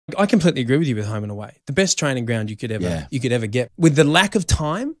I completely agree with you with home and away. The best training ground you could ever get. With the lack of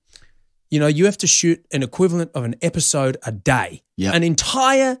time, you have to shoot an equivalent of an episode a day. Yeah.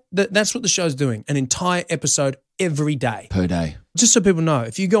 That's what the show's doing, an entire episode every day. Per day. Just so people know,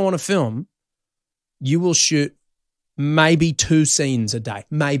 if you go on a film, you will shoot maybe 2 scenes a day.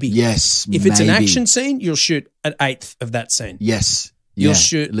 Maybe. Yes. If it's an action scene, you'll shoot an eighth of that scene. Yes. You'll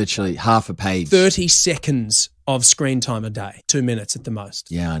shoot literally half a page. 30 seconds of screen time a day, 2 minutes at the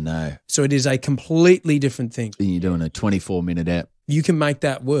most. Yeah, I know. So it is a completely different thing. And you're doing a 24-minute app. You can make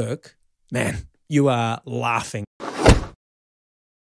that work. Man, you are laughing.